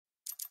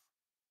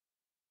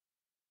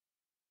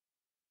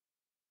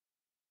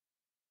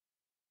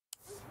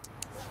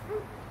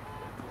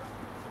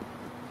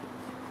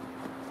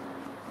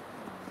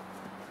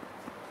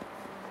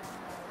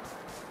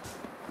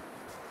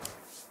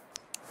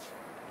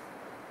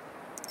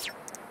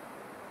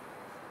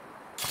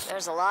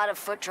There's a lot of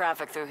foot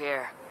traffic through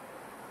here.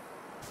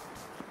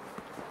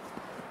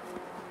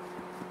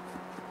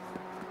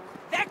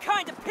 That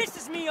kind of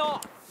pisses me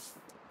off!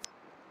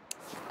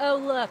 Oh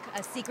look,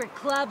 a secret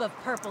club of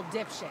purple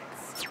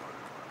dipshits.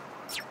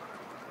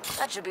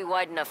 That should be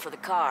wide enough for the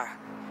car.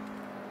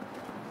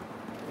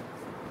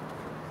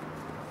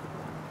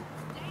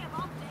 Damn,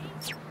 I'm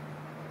dazed.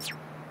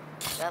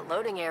 That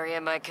loading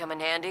area might come in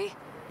handy.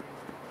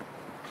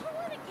 I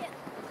want to get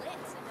lit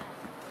tonight.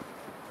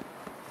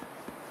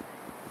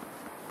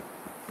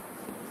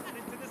 Not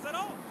into this at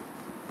all.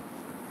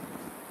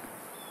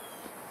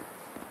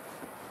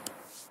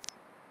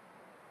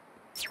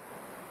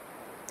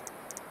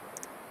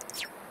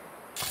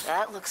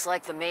 That looks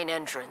like the main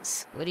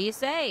entrance. What do you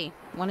say?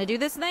 Want to do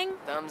this thing?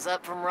 Thumbs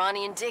up from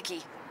Ronnie and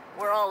Dickie.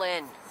 We're all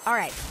in. All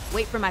right,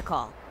 wait for my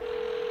call.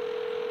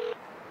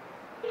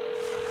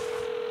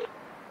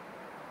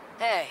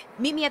 Hey,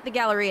 Meet me at the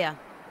Galleria.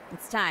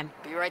 It's time.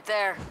 be right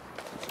there.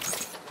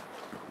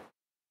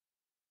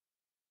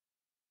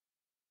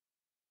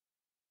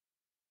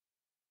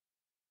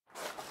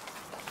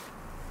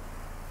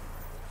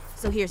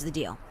 So here's the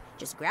deal.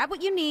 Just grab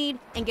what you need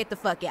and get the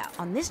fuck out.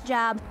 On this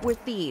job, we're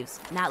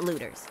thieves, not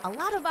looters. A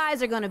lot of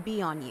eyes are gonna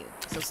be on you,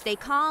 so stay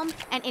calm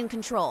and in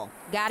control.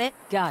 Got it?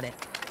 Got it.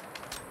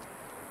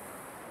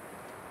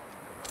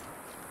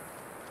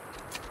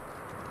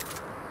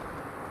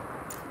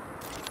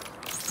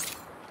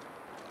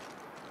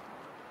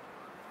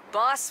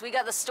 Boss, we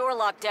got the store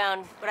locked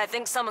down, but I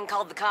think someone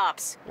called the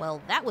cops.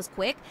 Well, that was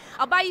quick.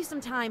 I'll buy you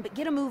some time, but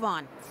get a move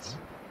on.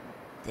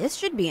 This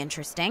should be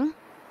interesting.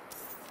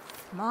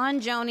 Come on,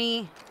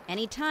 Joni.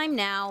 Anytime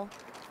now.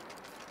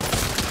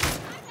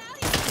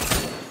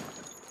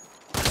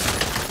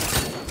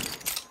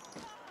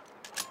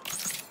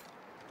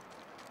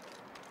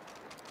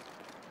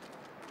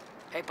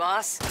 Hey,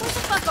 boss. What the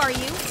fuck are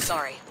you?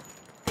 Sorry.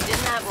 They didn't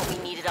have what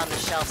we needed on the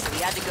shelf, so we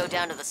had to go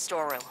down to the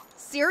storeroom.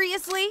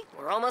 Seriously?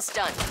 We're almost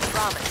done,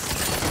 promise.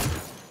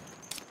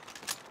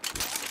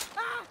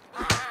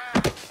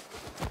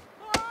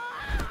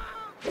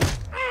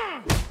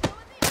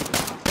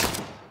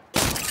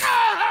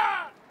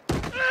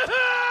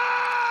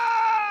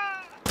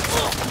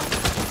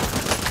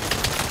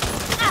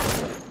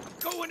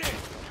 Going in!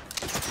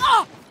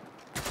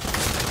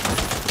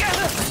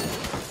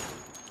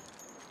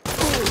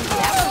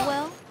 Yeah,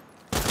 well.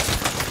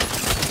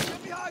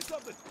 Get behind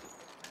something!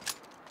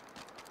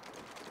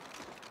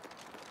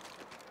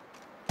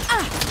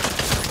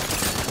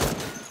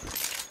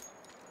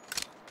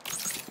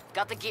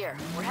 Got the gear.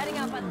 We're heading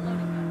out by the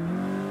loading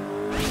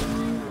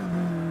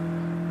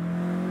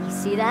dock. You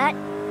see that?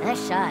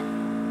 Nice shot.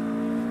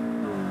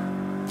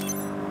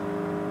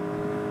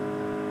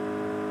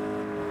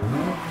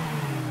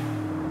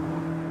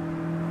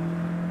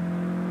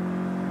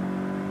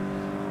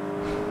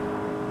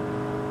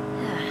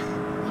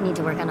 We need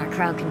to work on our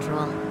crowd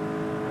control.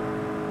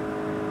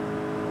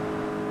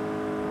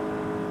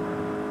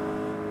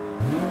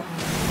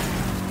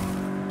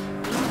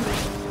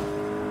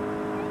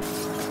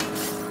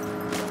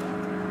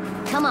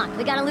 Come on,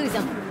 we gotta lose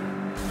him.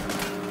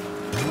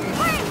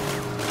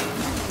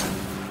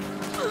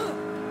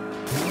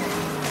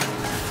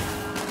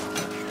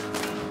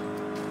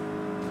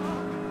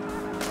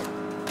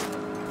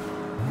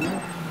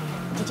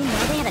 Did you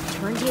know they had a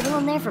turntable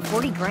in there for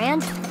 40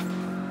 grand?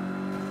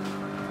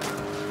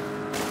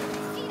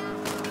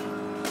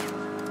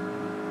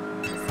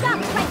 Stop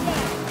right there!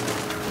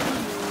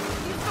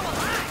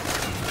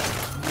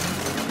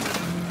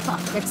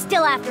 Fuck, they're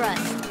still after us.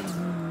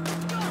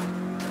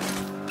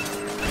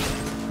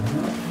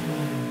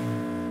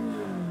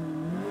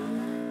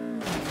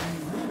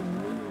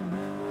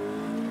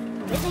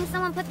 Good thing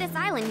someone put this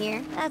island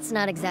here. That's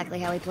not exactly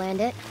how we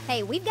planned it.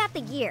 Hey, we've got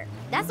the gear.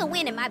 That's a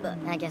win in my book.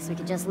 I guess we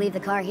could just leave the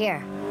car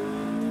here.